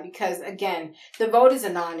shocked by because, again, the vote is a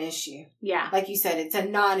non-issue. Yeah. Like you said, it's a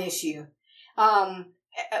non-issue.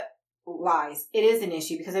 Lies. It is an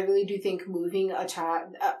issue because I really do think moving a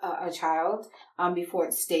child before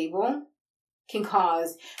it's stable can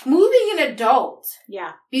cause moving an adult.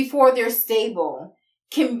 Yeah. Before they're stable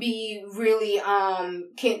can be really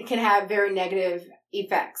can have very negative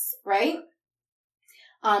effects, right?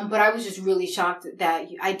 But I was just really shocked that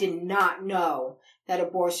I did not know that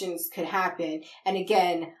abortions could happen. And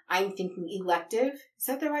again, I'm thinking elective. Is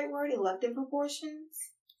that the right word? Elective abortions?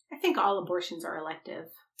 I think all abortions are elective.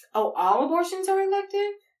 Oh, all abortions are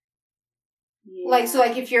elective? Yeah. Like, so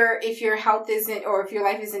like if your health isn't, or if your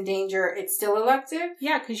life is in danger, it's still elective?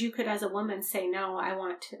 Yeah, because you could, as a woman, say, no, I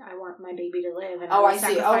want my baby to live. And I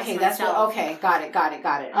see. Okay, that's what, okay, got it.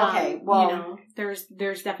 Okay, well. There's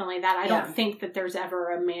definitely that. I don't think that there's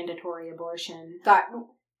ever a mandatory abortion. Okay.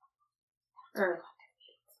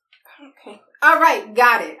 All right,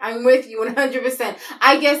 got it. I'm with you 100%.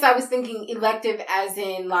 I guess I was thinking elective as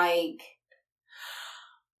in, like...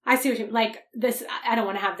 I see what you mean. Like, this, I don't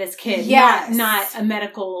want to have this kid. Yes. Not a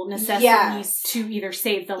medical necessity to either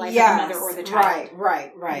save the life of the mother or the child.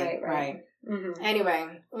 Right. Mm-hmm.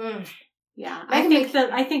 Anyway. Yeah.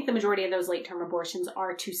 I think the majority of those late-term abortions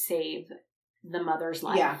are to save the mother's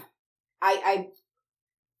life. Yeah. I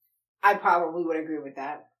probably would agree with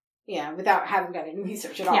that. Yeah, without having done any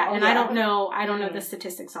research at all. Yeah, and I don't know the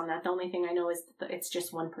statistics on that. The only thing I know is that it's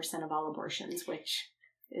just 1% of all abortions, which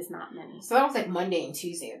is not many. So that was like Monday and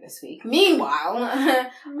Tuesday of this week. Meanwhile.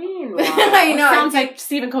 I know. Sounds like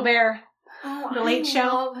Stephen Colbert. The Late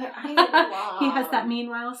Show. He has that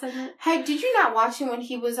meanwhile segment. Hey, did you not watch him when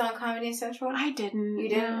he was on Comedy Central? I didn't. You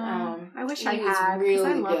didn't? I wish I had. Really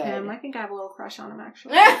I love good. him. I think I have a little crush on him,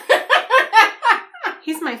 actually.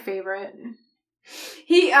 He's my favorite.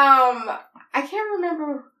 He, I can't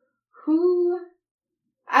remember who...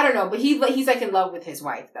 I don't know, but he's like in love with his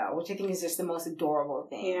wife though, which I think is just the most adorable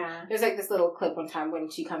thing. Yeah. There's like this little clip one time when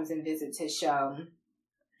she comes and visits his show,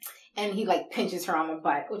 and he like pinches her on the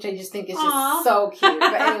butt, which I just think is just so cute.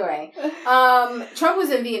 But anyway, Trump was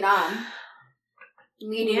in Vietnam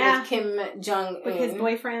meeting with Kim Jong-un. With his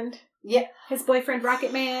boyfriend. Yeah. His boyfriend,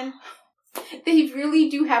 Rocket Man. They really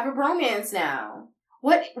do have a bromance now.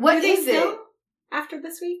 What is it? After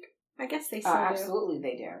this week? I guess they still do. Absolutely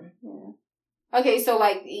they do. Yeah. Okay, so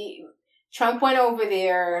like Trump went over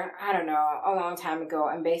there, I don't know, a long time ago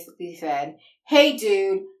and basically said, hey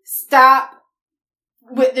dude, stop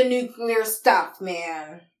with the nuclear stuff,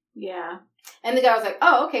 man. Yeah. And the guy was like,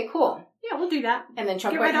 oh, okay, cool. Yeah, we'll do that. And then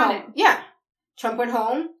Trump went home. Yeah. Trump went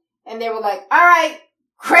home and they were like, all right,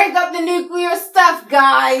 crank up the nuclear stuff,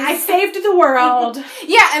 guys. I saved the world.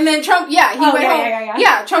 Yeah, and then Trump, he went home.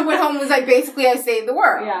 Yeah. Trump went home and was like, basically, I saved the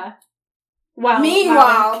world. Yeah.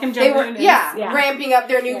 Meanwhile, they were ramping up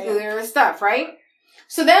their nuclear stuff, right?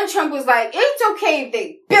 So then Trump was like, it's okay if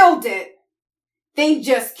they build it. They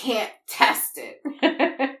just can't test it.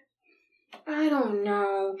 I don't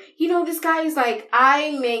know. This guy is like,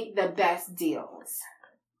 I make the best deals.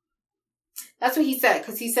 That's what he said,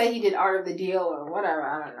 because he said he did Art of the Deal or whatever,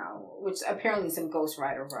 I don't know, which apparently some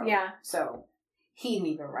ghostwriter wrote. Yeah. So he didn't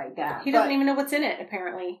even write that. He doesn't even know what's in it,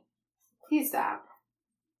 apparently. Please stop.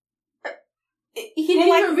 He didn't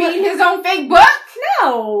even read his own fake book?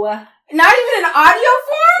 No. Not even in audio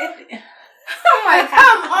form? Oh my,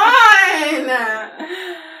 come on!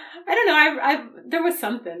 I don't know. There was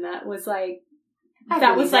something that was like,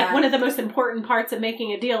 one of the most important parts of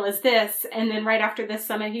making a deal is this. And then right after this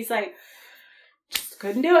summit, he's like, just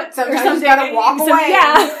couldn't do it. Sometimes you gotta walk away.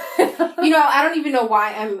 Yeah. I don't even know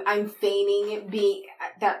why I'm feigning being,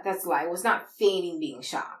 that's a lie. I was not feigning being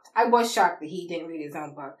shocked. I was shocked that he didn't read his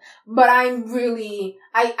own book. But I'm really,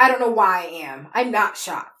 I don't know why I am. I'm not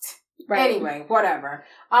shocked. Right. Anyway, whatever.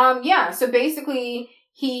 So basically,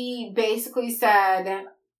 he said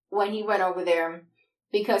when he went over there,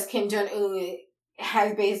 because Kim Jong-un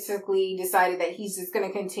has basically decided that he's just going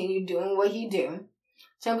to continue doing what he do.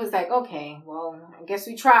 Trump was like, okay, well, I guess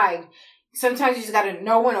we tried. Sometimes you just got to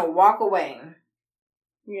know when to walk away.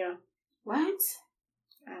 Yeah. What?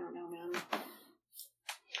 I don't know, man.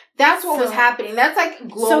 That's what was happening. That's like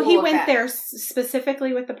global. So he went there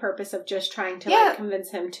specifically with the purpose of just trying to like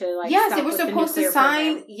convince him to like. Yes, they were supposed to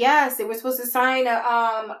sign. Program. Yes, they were supposed to sign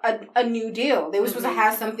a new deal. They were supposed to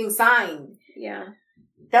have something signed. Yeah,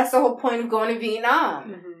 that's the whole point of going to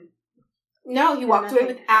Vietnam. No, he walked away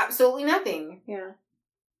with absolutely nothing. Yeah.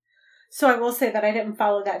 So I will say that I didn't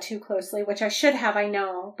follow that too closely, which I should have, I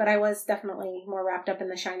know, but I was definitely more wrapped up in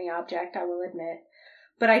the shiny object, I will admit.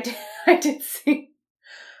 But I did see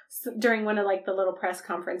during one of like the little press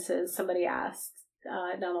conferences, somebody asked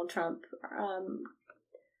Donald Trump,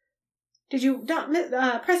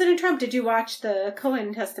 President Trump, did you watch the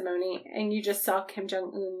Cohen testimony? And you just saw Kim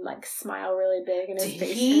Jong-un like smile really big in his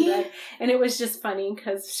face. And it was just funny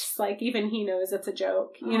because like even he knows it's a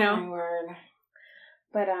joke, you know? My word.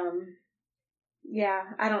 But, yeah,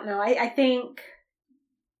 I don't know. I think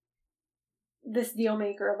this deal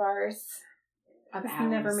maker of ours has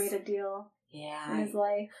never made a deal in his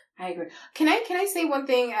life. I agree. Can I say one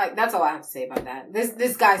thing? That's all I have to say about that.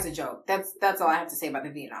 This guy's a joke. That's all I have to say about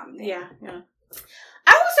the Vietnam thing. Yeah.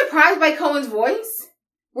 I was surprised by Cohen's voice.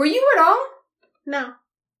 Were you at all? No.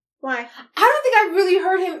 Why? I don't think I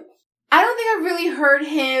really heard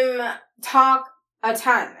him talk a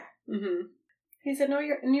ton. Mm-hmm. He's a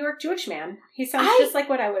New York Jewish man. He sounds just like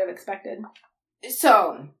what I would have expected.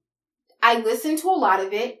 So, I listened to a lot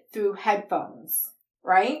of it through headphones,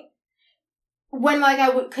 right? When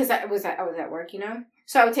because I was at work, you know?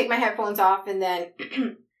 So I would take my headphones off and then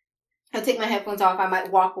I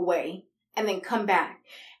might walk away and then come back.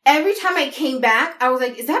 Every time I came back, I was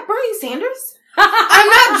like, is that Bernie Sanders? I'm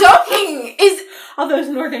not joking. All those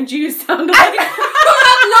Northern Jews sound like... I'm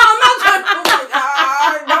not joking.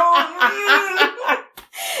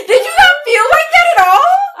 Did you not feel like that at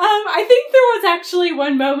all? I think there was actually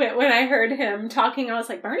one moment when I heard him talking. I was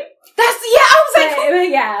like, Bernie? I was like...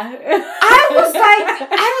 Yeah. I was like,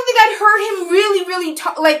 I don't think I'd heard him really, really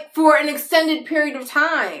talk, like, for an extended period of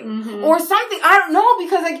time. Or something. I don't know,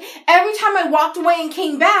 because, like, every time I walked away and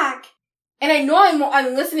came back, and I know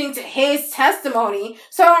I'm listening to his testimony,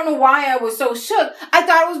 so I don't know why I was so shook. I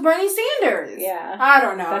thought it was Bernie Sanders. Yeah. I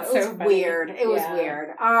don't know. That's it was so weird. It was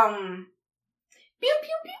weird. Pew,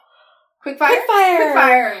 pew, pew. Quick fire. Quick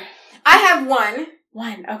fire. I have one.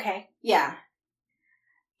 One, okay. Yeah.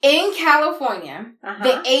 In California,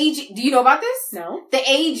 the AG, do you know about this? No. The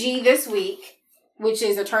AG this week, which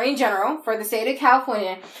is Attorney General for the state of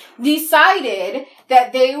California, decided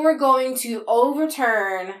that they were going to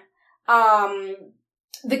overturn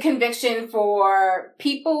the conviction for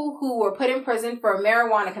people who were put in prison for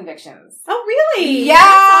marijuana convictions. Oh, really? Yes!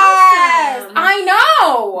 That's awesome. I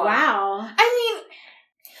know! Wow. I mean,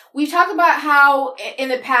 we talked about how in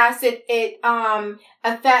the past it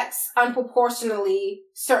affects unproportionately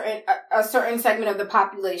a certain segment of the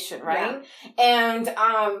population, right? Yeah. And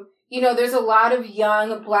there's a lot of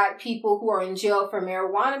young Black people who are in jail for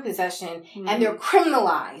marijuana possession, and they're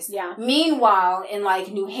criminalized. Yeah. Meanwhile, in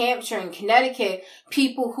like New Hampshire and Connecticut,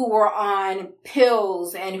 people who are on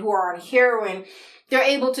pills and who are on heroin, they're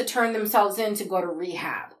able to turn themselves in to go to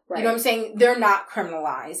rehab. Right. You know what I'm saying? They're not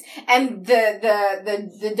criminalized. And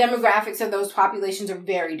the demographics of those populations are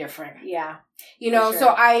very different. Yeah. Sure.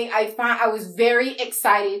 So I was very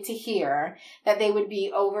excited to hear that they would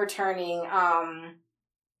be overturning,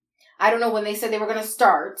 I don't know when they said they were going to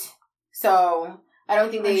start. So I don't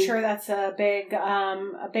think I'm sure that's a big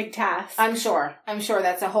task. I'm sure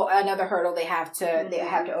that's another hurdle they have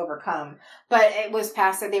to overcome. But it was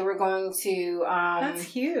passed that they were going to, that's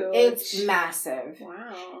huge. It's massive.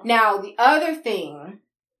 Wow. Now, the other thing,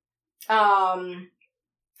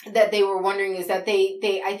 that they were wondering is that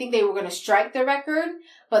I think they were going to strike the record,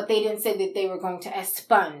 but they didn't say that they were going to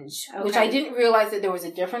expunge, which I didn't realize that there was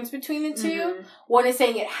a difference between the two. One is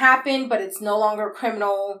saying it happened, but it's no longer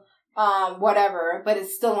criminal, whatever, but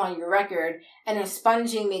it's still on your record. And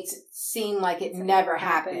expunging makes it seem like it never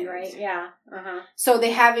happened. Right? Yeah. So they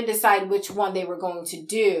haven't decided which one they were going to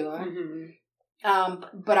do.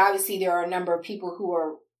 But obviously there are a number of people who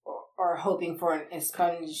are hoping for an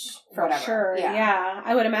expunge for whatever. Sure, yeah.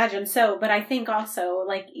 I would imagine so. But I think also,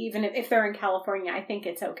 like, even if they're in California, I think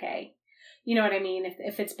it's okay. You know what I mean?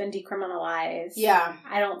 If it's been decriminalized,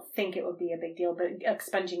 I don't think it would be a big deal. But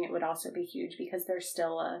expunging it would also be huge because there's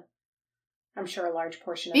still I'm sure a large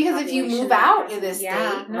portion of the population. Because if you move out of this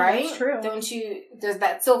state, right? That's true.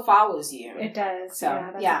 That still follows you. It does. So,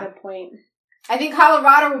 that's a good point. I think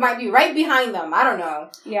Colorado might be right behind them. I don't know.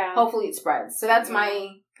 Yeah. Hopefully it spreads. So that's my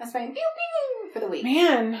pew pew for the week.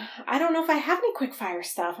 Man, I don't know if I have any quick fire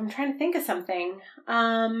stuff. I'm trying to think of something.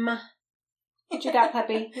 What you got,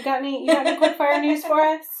 puppy? You got any quick fire news for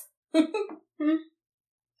us?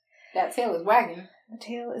 That tail is wagging. The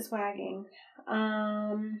tail is wagging.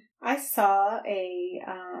 I saw a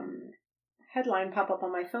headline pop up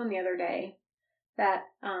on my phone the other day that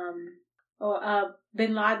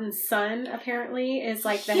Bin Laden's son apparently is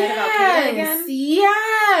like the head of Al-Qaeda again.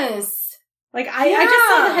 Yes. Like I just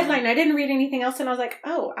saw the headline. I didn't read anything else, and I was like,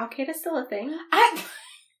 "Oh, Al-Qaeda's still a thing." I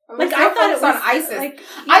thought it was on ISIS. Like,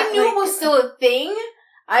 yeah, I knew it was still a thing.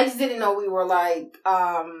 I just didn't know we were like.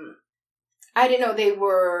 I didn't know they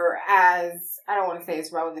were as. I don't want to say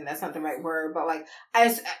it's relevant. That's not the right word, but like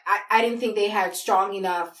I didn't think they had strong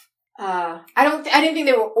enough. I didn't think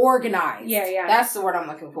they were organized. Yeah. That's the word I'm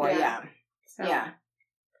looking for. Yeah. So. Yeah.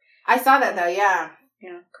 I saw that though. Yeah.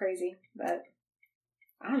 Yeah. Crazy, but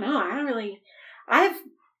I don't know. I've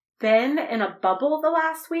been in a bubble the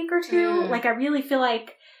last week or two. Like I really feel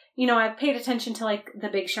like, I've paid attention to like the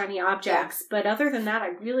big shiny objects, but other than that, I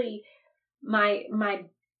really my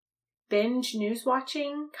binge news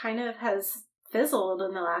watching kind of has fizzled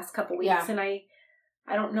in the last couple weeks, and I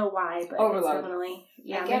don't know why, but overload. It's definitely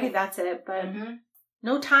maybe that's it, but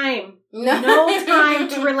no time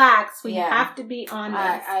to relax. We have to be on this.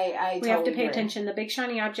 I we totally have to pay agree. attention. The big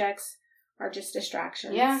shiny objects are just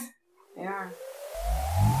distractions. Yeah, they are.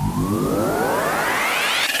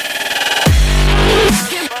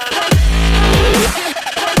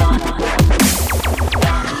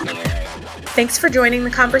 Thanks for joining the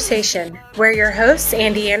conversation. We're your hosts,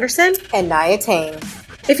 Andy Anderson and Naya Tane.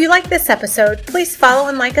 If you like this episode, please follow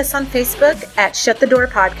and like us on Facebook at Shut the Door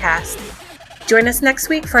Podcast. Join us next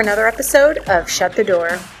week for another episode of Shut the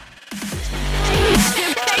Door.